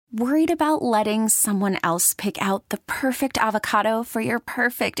Worried about letting someone else pick out the perfect avocado for your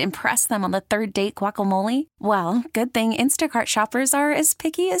perfect impress them on the third date guacamole? Well, good thing Instacart shoppers are as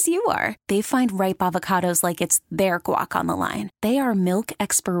picky as you are. They find ripe avocados like it's their guac on the line. They are milk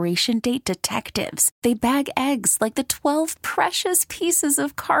expiration date detectives. They bag eggs like the 12 precious pieces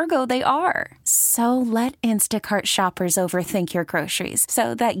of cargo they are. So let Instacart shoppers overthink your groceries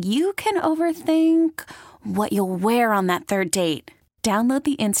so that you can overthink what you'll wear on that third date. Download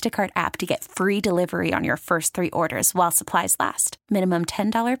the Instacart app to get free delivery on your first 3 orders while supplies last. Minimum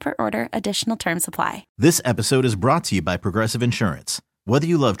 $10 per order. Additional terms apply. This episode is brought to you by Progressive Insurance. Whether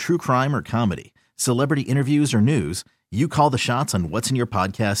you love true crime or comedy, celebrity interviews or news, you call the shots on what's in your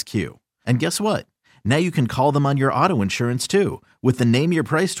podcast queue. And guess what? Now you can call them on your auto insurance too with the Name Your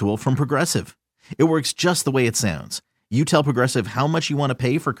Price tool from Progressive. It works just the way it sounds. You tell Progressive how much you want to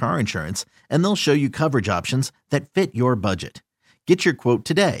pay for car insurance, and they'll show you coverage options that fit your budget. Get your quote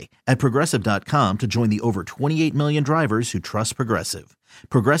today at Progressive.com to join the over 28 million drivers who trust Progressive.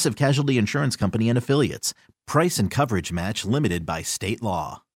 Progressive Casualty Insurance Company and Affiliates. Price and coverage match limited by state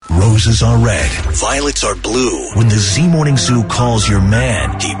law. Roses are red, violets are blue. When the Z Morning Zoo calls your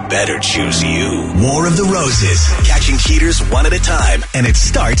man, he better choose you. War of the Roses, catching cheaters one at a time, and it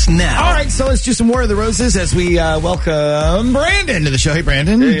starts now. All right, so let's do some War of the Roses as we welcome Brandon to the show. Hey,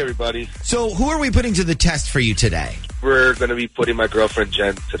 Brandon. Hey, everybody. So who are we putting to the test for you today? We're going to be putting my girlfriend,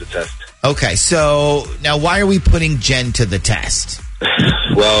 Jen, to the test. Okay, so now why are we putting Jen to the test?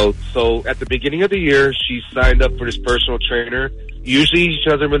 Well, so at the beginning of the year, she signed up for this personal trainer. Usually she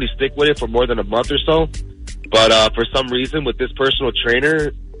doesn't really stick with it for more than a month or so. But for some reason, with this personal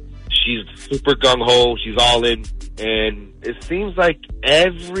trainer, she's super gung-ho. She's all in. And it seems like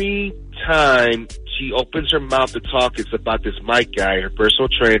every time she opens her mouth to talk, it's about this Mike guy, her personal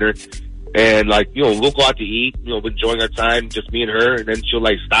trainer. And, like, you know, we'll go out to eat, you know, enjoying our time, just me and her. And then she'll,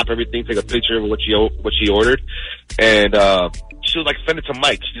 like, stop everything, take a picture of what she ordered. And she'll, like, send it to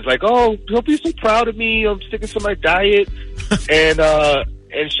Mike. She's like, oh, he'll be so proud of me. I'm sticking to my diet. And I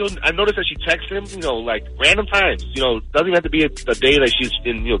noticed that she texts him, you know, like, random times. You know, doesn't even have to be a day that she's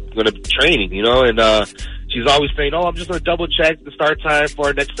in, you know, going to be training, you know. And she's always saying, oh, I'm just going to double-check the start time for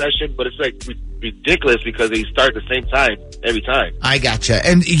our next session. But it's, like, ridiculous because they start at the same time every time. I gotcha.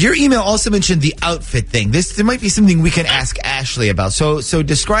 And your email also mentioned the outfit thing. There might be something we can ask Ashley about. So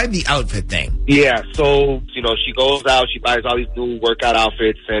describe the outfit thing. Yeah, so, you know, she goes out, she buys all these new workout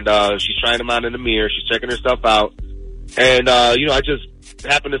outfits, and she's trying them on in the mirror. She's checking her stuff out. And, you know, I just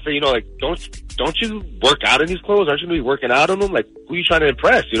happened to say, you know, like, don't you work out in these clothes? Aren't you going to be working out on them? Like, who are you trying to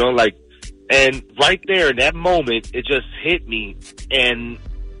impress? You know, like, and right there in that moment, it just hit me. And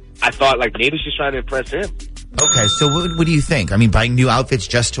I thought, like, maybe she's trying to impress him. Okay, so what do you think? I mean, buying new outfits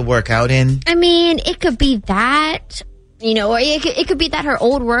just to work out in? I mean, it could be that, you know, or it could be that her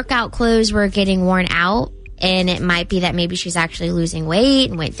old workout clothes were getting worn out, and it might be that maybe she's actually losing weight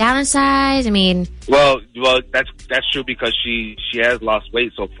and went down a size. I mean... Well, that's true because she has lost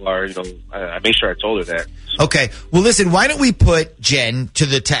weight so far. You know, I made sure I told her that. Okay. Well, listen, why don't we put Jen to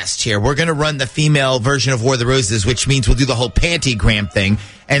the test here? We're going to run the female version of War of the Roses, which means we'll do the whole pantygram thing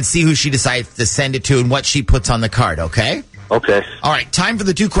and see who she decides to send it to and what she puts on the card, okay? Okay. All right. Time for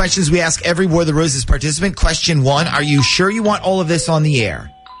the 2 questions we ask every War of the Roses participant. Question 1, are you sure you want all of this on the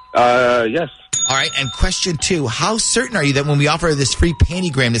air? Yes. All right. And question 2, how certain are you that when we offer her this free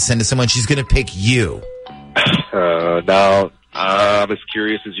pantygram to send to someone, she's going to pick you? Now, I'm as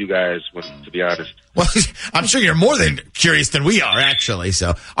curious as you guys, to be honest. Well, I'm sure you're more than curious than we are, actually. So,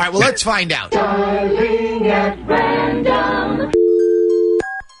 all right, well, let's find out. Darling at random.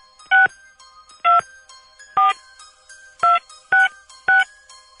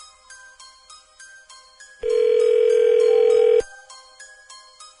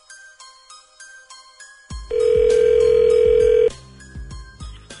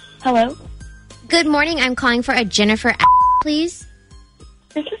 Hello? Good morning. I'm calling for a Jennifer, please.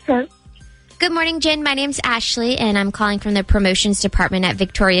 This is her. Good morning, Jen. My name's Ashley, and I'm calling from the promotions department at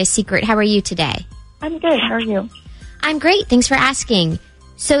Victoria's Secret. How are you today? I'm good. How are you? I'm great. Thanks for asking.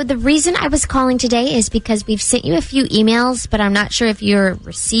 So the reason I was calling today is because we've sent you a few emails, but I'm not sure if you're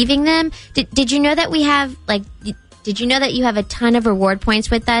receiving them. Did you know that we have, like, did you know that you have a ton of reward points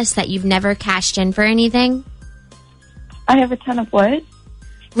with us that you've never cashed in for anything? I have a ton of what?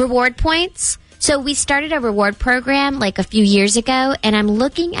 Reward points. So we started a reward program like a few years ago, and I'm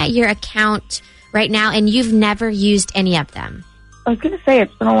looking at your account right now, and you've never used any of them. I was going to say,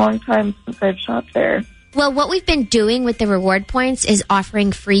 it's been a long time since I've shopped there. Well, what we've been doing with the reward points is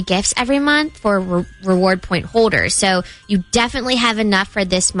offering free gifts every month for reward point holders. So you definitely have enough for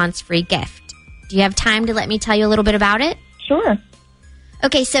this month's free gift. Do you have time to let me tell you a little bit about it? Sure.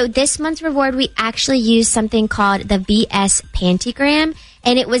 Okay, so this month's reward, we actually used something called the VS Pantygram,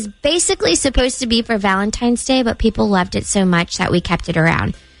 and it was basically supposed to be for Valentine's Day, but people loved it so much that we kept it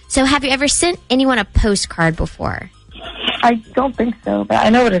around. So have you ever sent anyone a postcard before? I don't think so, but I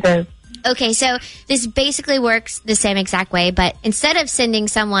know what it is. Okay, so this basically works the same exact way, but instead of sending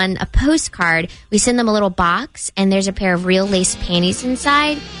someone a postcard, we send them a little box, and there's a pair of real lace panties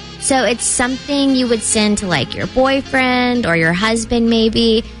inside. So it's something you would send to, like, your boyfriend or your husband,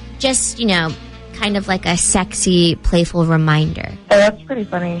 maybe. Just, kind of like a sexy, playful reminder. Oh, that's pretty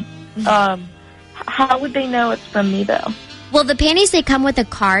funny. How would they know it's from me, though? Well, the panties, they come with a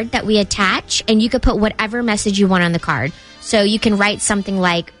card that we attach, and you could put whatever message you want on the card. So you can write something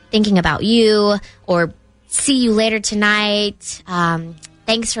like, thinking about you, or see you later tonight,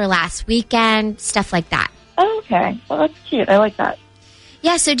 thanks for last weekend, stuff like that. Oh, okay. Well, that's cute. I like that.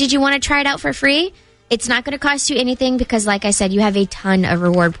 Yeah, so did you want to try it out for free? It's not going to cost you anything because, like I said, you have a ton of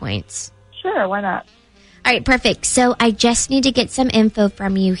reward points. Sure, why not? All right, perfect. So I just need to get some info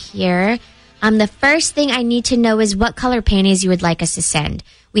from you here. The first thing I need to know is what color panties you would like us to send.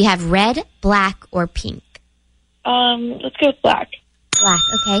 We have red, black, or pink. Let's go with black. Black,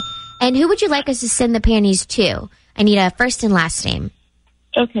 okay. And who would you like us to send the panties to? I need a first and last name.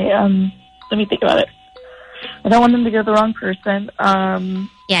 Okay, let me think about it. I don't want them to go to the wrong person.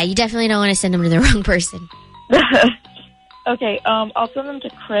 Yeah, you definitely don't want to send them to the wrong person. Okay, I'll send them to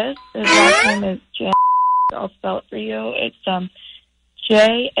Chris. His last name is Jan. I'll spell it for you. It's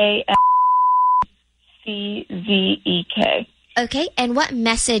JANCZEK. Okay, and what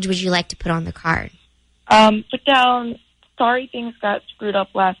message would you like to put on the card? Put down, sorry things got screwed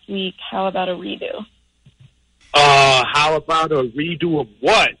up last week. How about a redo? How about a redo of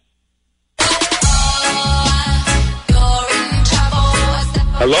what?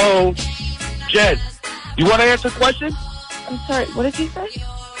 Hello? Jen, you want to answer the question? I'm sorry, what did you say?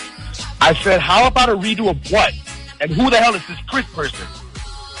 I said, how about a redo of what? And who the hell is this Chris person?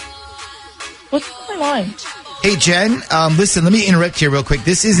 What's going on? Hey, Jen, listen, let me interrupt here real quick.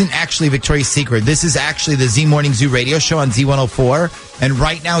 This isn't actually Victoria's Secret. This is actually the Z Morning Zoo radio show on Z104. And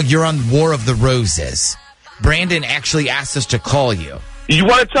right now, you're on War of the Roses. Brandon actually asked us to call you. You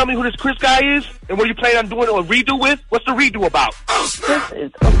want to tell me who this Chris guy is? And what you plan on doing a redo with? What's the redo about? Chris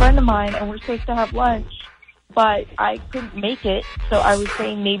is a friend of mine, and we're supposed to have lunch. But I couldn't make it, so I was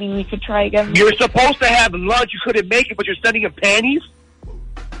saying maybe we could try again. You're supposed to have lunch. You couldn't make it, but you're sending him panties?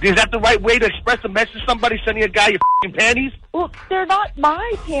 Is that the right way to express a message to somebody, sending a guy your f***ing panties? Well, they're not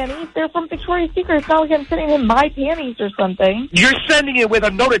my panties. They're from Victoria's Secret. It's not like I'm sending him my panties or something. You're sending it with a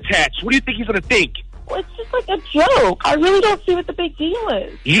note attached. What do you think he's going to think? Well, it's just like a joke. I really don't see what the big deal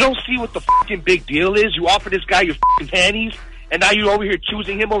is. You don't see what the f***ing big deal is? You offer this guy your f***ing panties, and now you're over here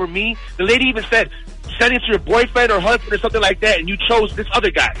choosing him over me? The lady even said, send it to your boyfriend or husband or something like that, and you chose this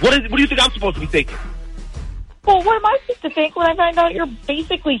other guy. What do you think I'm supposed to be thinking? Well, what am I supposed to think when I find out you're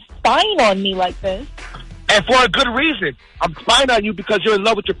basically spying on me like this? And for a good reason. I'm spying on you because you're in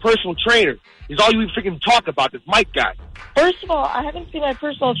love with your personal trainer. He's all you freaking talk about, this Mike guy. First of all, I haven't seen my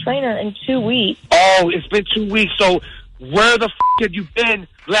personal trainer in 2 weeks. Oh, it's been 2 weeks, so where the f*** had you been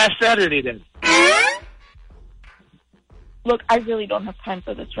last Saturday then? Look, I really don't have time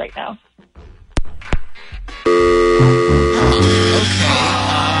for this right now.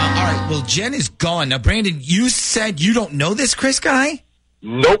 All right, well, Jen is gone. Now, Brandon, you said you don't know this Chris guy?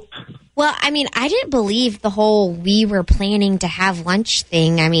 Nope. Well, I mean, I didn't believe the whole we were planning to have lunch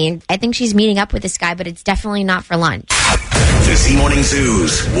thing. I mean, I think she's meeting up with this guy, but it's definitely not for lunch. The Z Morning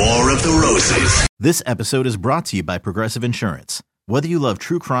Zoo's War of the Roses. This episode is brought to you by Progressive Insurance. Whether you love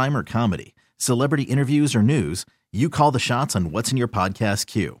true crime or comedy, celebrity interviews or news, you call the shots on what's in your podcast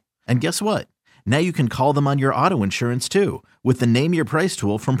queue. And guess what? Now you can call them on your auto insurance too with the Name Your Price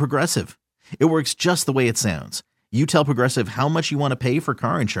tool from Progressive. It works just the way it sounds. You tell Progressive how much you want to pay for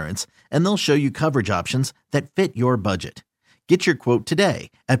car insurance, and they'll show you coverage options that fit your budget. Get your quote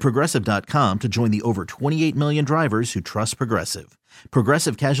today at Progressive.com to join the over 28 million drivers who trust Progressive.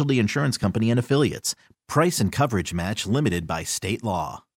 Progressive Casualty Insurance Company and Affiliates. Price and coverage match limited by state law.